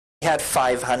had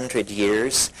 500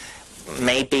 years,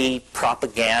 maybe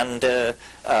propaganda,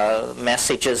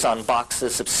 messages on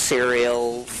boxes of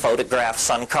cereal, photographs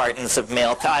on cartons of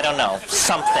milk, I don't know,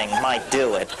 something might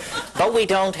do it. But we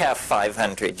don't have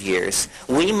 500 years.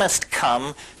 We must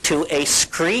come to a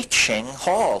screeching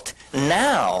halt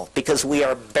now, because we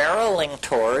are barreling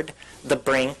toward the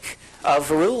brink of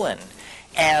ruin.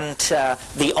 And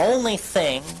the only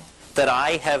thing that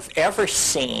I have ever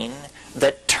seen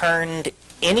that turned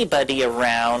anybody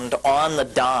around on the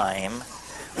dime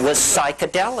was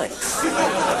psychedelics.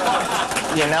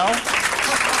 You know?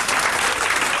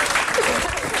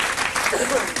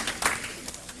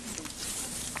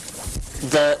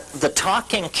 The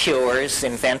talking cures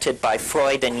invented by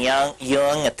Freud and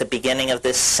Jung at the beginning of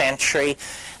this century,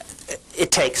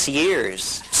 it takes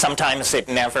years. Sometimes it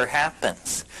never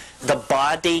happens. The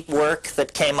body work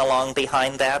that came along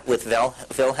behind that with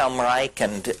Wilhelm Reich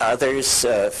and others,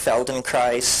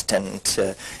 Feldenkrais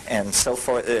and so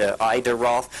forth, Ida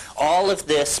Rolf, all of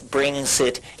this brings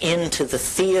it into the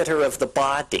theater of the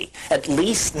body. At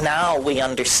least now we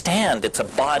understand it's a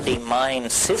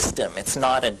body-mind system. It's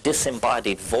not a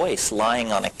disembodied voice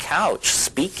lying on a couch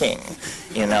speaking,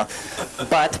 you know.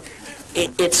 But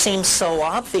it seems so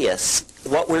obvious.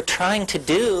 What we're trying to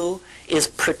do is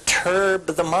perturb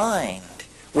the mind.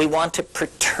 We want to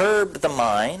perturb the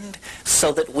mind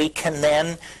so that we can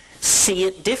then see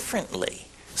it differently,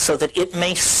 so that it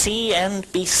may see and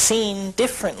be seen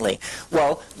differently.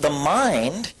 Well, the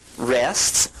mind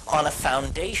rests on a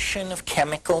foundation of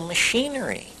chemical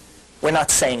machinery. We're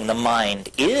not saying the mind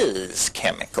is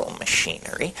chemical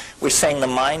machinery. We're saying the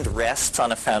mind rests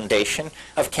on a foundation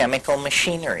of chemical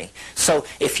machinery. So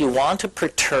if you want to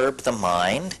perturb the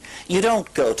mind, you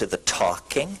don't go to the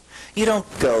talking. You don't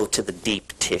go to the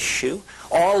deep tissue.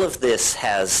 All of this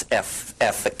has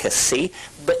efficacy,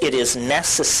 but it is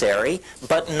necessary,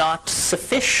 but not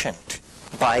sufficient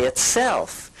by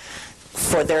itself.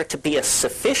 For there to be a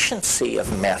sufficiency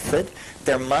of method,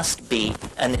 there must be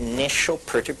an initial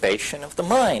perturbation of the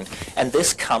mind. And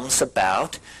this comes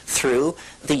about through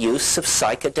the use of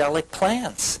psychedelic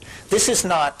plants. This is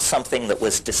not something that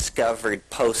was discovered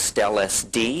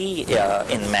post-LSD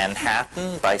in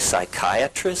Manhattan by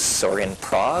psychiatrists or in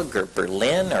Prague or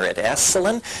Berlin or at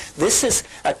Esalen. This is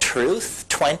a truth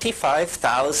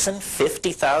 25,000,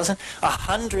 50,000,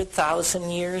 100,000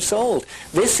 years old.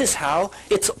 This is how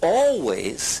it's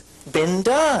always been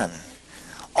done.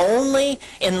 Only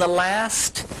in the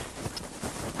last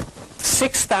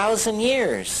 6,000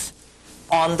 years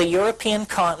on the European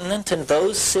continent and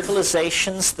those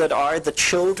civilizations that are the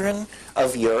children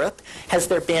of Europe has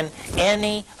there been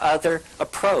any other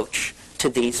approach to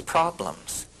these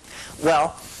problems.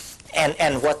 Well,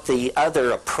 and what the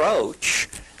other approach,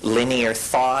 linear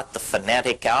thought, the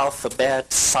phonetic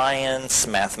alphabet, science,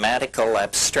 mathematical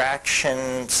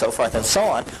abstraction, so forth and so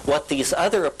on, what these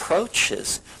other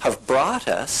approaches have brought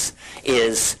us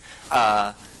is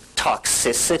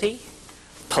toxicity,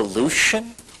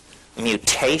 pollution,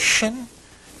 mutation,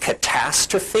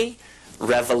 catastrophe,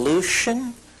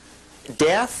 revolution,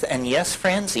 death, and yes,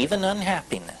 friends, even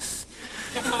unhappiness.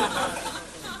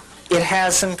 It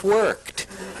hasn't worked.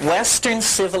 Western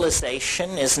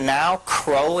civilization is now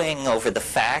crowing over the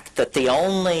fact that the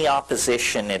only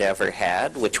opposition it ever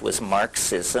had, which was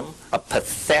Marxism, a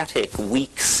pathetic,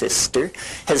 weak sister,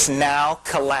 has now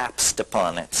collapsed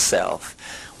upon itself.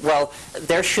 Well,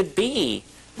 there should be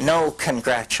no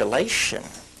congratulation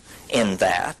in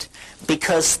that,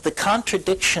 because the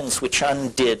contradictions which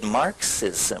undid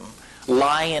Marxism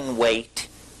lie in wait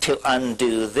to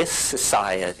undo this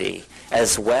society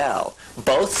as well.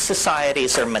 Both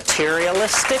societies are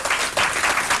materialistic.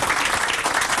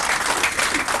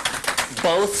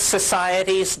 Both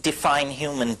societies define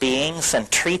human beings and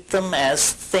treat them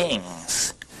as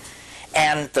things.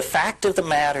 And the fact of the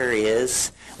matter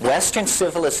is, Western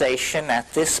civilization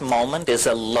at this moment is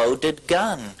a loaded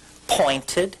gun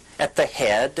pointed at the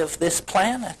head of this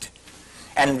planet.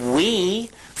 And we,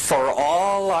 for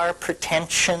all our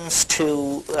pretensions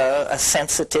to a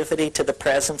sensitivity to the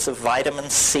presence of vitamin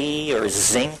C or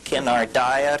zinc in our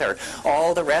diet or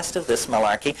all the rest of this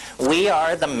malarkey, we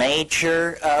are the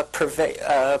major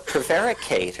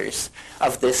prevaricators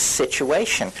of this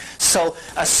situation. So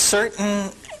a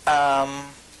certain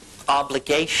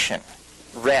obligation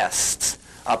rests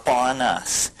upon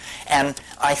us. And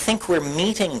I think we're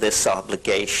meeting this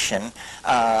obligation.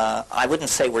 I wouldn't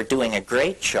say we're doing a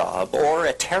great job or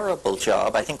a terrible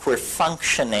job. I think we're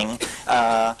functioning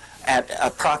at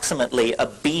approximately a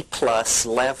B+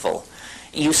 level.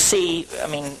 You see, I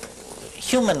mean,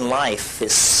 human life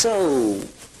is so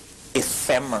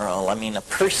ephemeral. I mean, a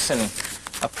person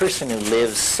a person who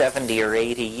lives 70 or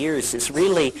 80 years is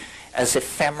really as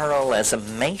ephemeral as a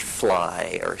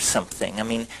mayfly or something. I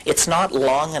mean, it's not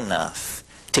long enough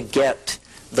to get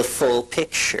the full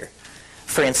picture.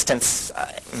 For instance,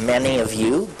 many of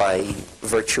you, by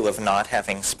virtue of not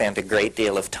having spent a great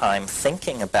deal of time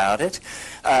thinking about it,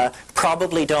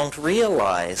 probably don't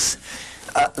realize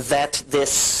that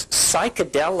this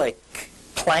psychedelic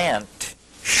plant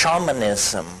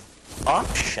shamanism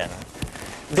option,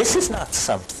 this is not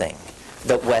something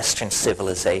that Western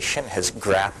civilization has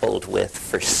grappled with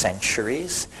for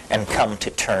centuries and come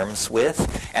to terms with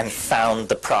and found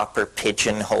the proper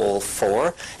pigeonhole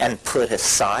for and put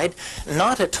aside.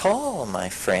 Not at all, my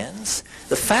friends.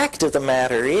 The fact of the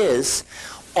matter is,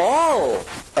 all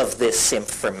of this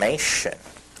information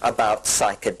about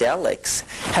psychedelics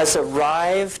has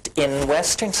arrived in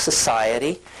Western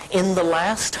society in the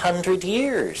last 100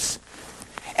 years.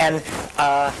 And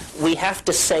we have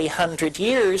to say 100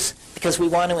 years because we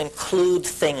want to include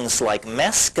things like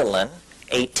mescaline,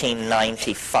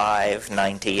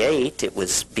 1895-98, it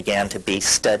began to be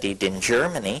studied in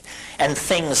Germany, and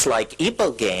things like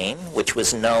ibogaine, which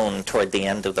was known toward the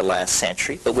end of the last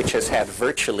century, but which has had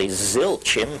virtually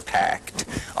zilch impact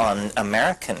on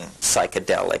American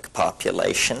psychedelic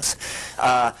populations.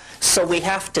 So we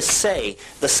have to say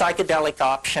the psychedelic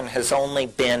option has only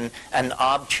been an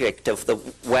object of the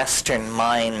Western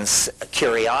mind's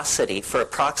curiosity for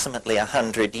approximately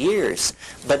 100 years.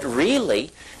 But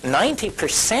really,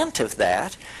 90% of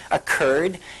that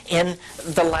occurred in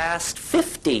the last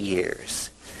 50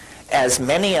 years. As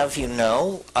many of you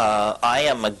know, I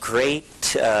am a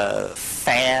great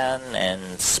fan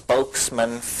and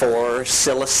spokesman for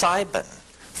psilocybin,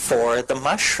 for the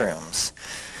mushrooms.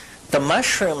 The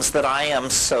mushrooms that I am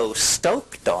so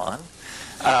stoked on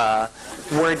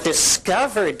were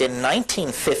discovered in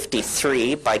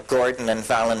 1953 by Gordon and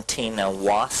Valentina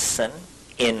Wasson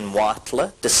in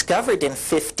Huautla, discovered in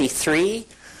 53,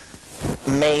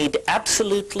 made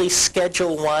absolutely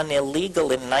Schedule I illegal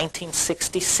in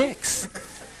 1966.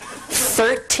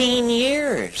 13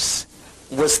 years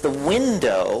was the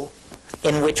window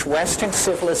in which Western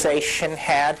civilization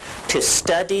had to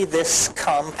study this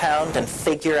compound and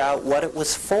figure out what it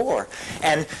was for.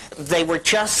 And they were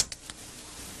just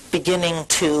beginning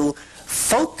to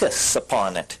focus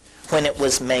upon it when it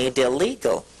was made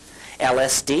illegal.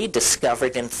 LSD,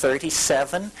 discovered in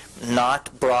 37, not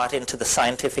brought into the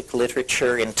scientific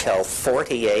literature until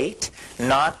 48,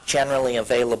 not generally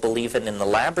available even in the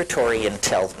laboratory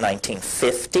until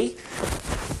 1950,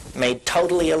 made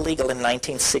totally illegal in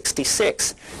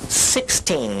 1966.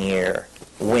 16-year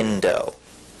window.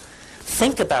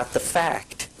 Think about the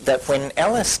fact that when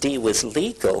LSD was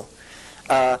legal,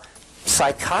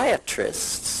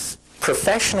 psychiatrists,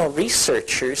 professional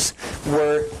researchers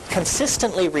were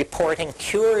consistently reporting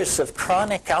cures of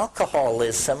chronic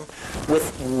alcoholism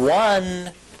with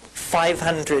one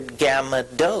 500 gamma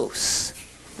dose.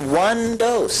 One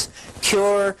dose.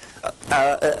 Cure,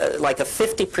 like a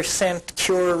 50%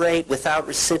 cure rate without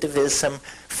recidivism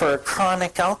for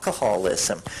chronic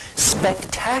alcoholism.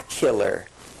 Spectacular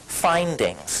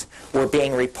findings were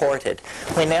being reported.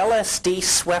 When LSD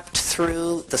swept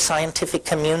through the scientific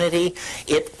community,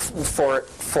 for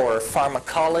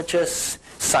pharmacologists,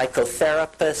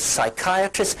 psychotherapists,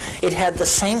 psychiatrists, it had the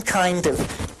same kind of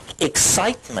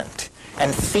excitement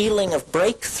and feeling of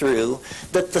breakthrough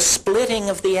that the splitting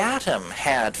of the atom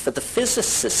had for the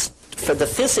physicists, for the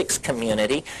physics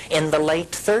community in the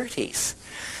late 30s.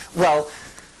 Well,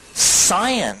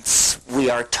 science, we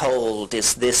are told,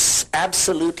 is this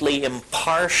absolutely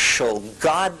impartial,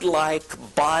 godlike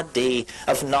body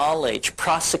of knowledge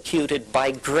prosecuted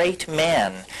by great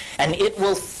men, and it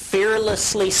will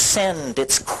fearlessly send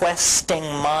its questing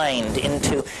mind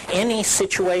into any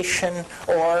situation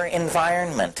or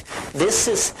environment. This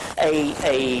is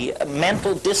a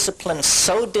mental discipline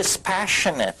so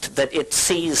dispassionate that it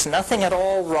sees nothing at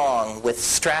all wrong with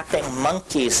strapping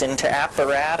monkeys into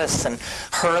apparatus and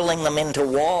hurling them into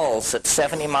walls at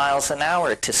 70 miles an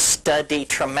hour to study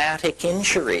traumatic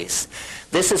injuries.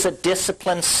 This is a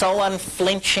discipline so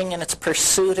unflinching in its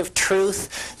pursuit of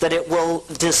truth that it will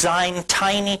design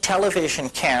tiny television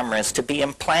cameras to be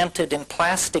implanted in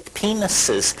plastic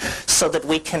penises so that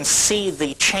we can see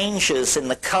the changes in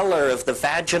the color of the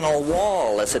vaginal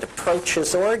wall as it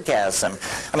approaches orgasm.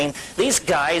 I mean, these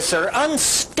guys are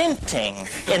unstinting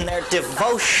in their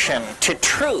devotion to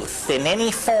truth in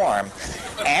any form.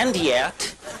 And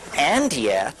yet,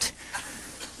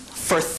 for